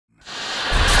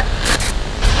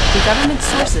government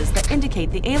sources that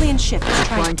indicate the alien ship is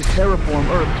trying to terraform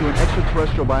Earth to an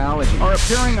extraterrestrial biology are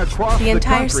appearing across the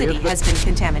entire country. city has been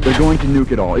contaminated. They're going to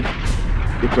nuke it all.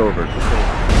 It's over.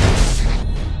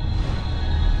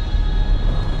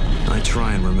 I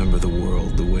try and remember the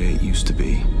world the way it used to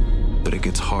be, but it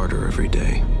gets harder every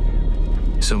day.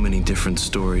 So many different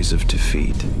stories of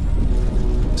defeat.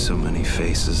 So many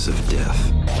faces of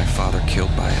death. My father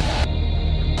killed by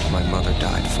it. My mother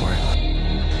died for it.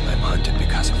 I'm hunted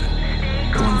because of it.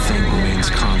 One thing remains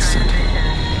constant.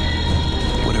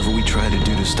 Whatever we try to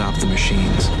do to stop the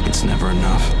machines, it's never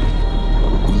enough.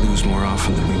 We lose more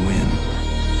often than we win.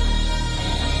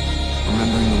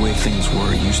 Remembering the way things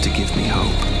were used to give me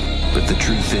hope. But the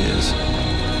truth is,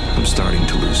 I'm starting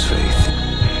to lose faith.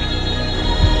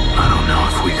 I don't know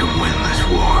if we can win this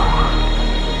war.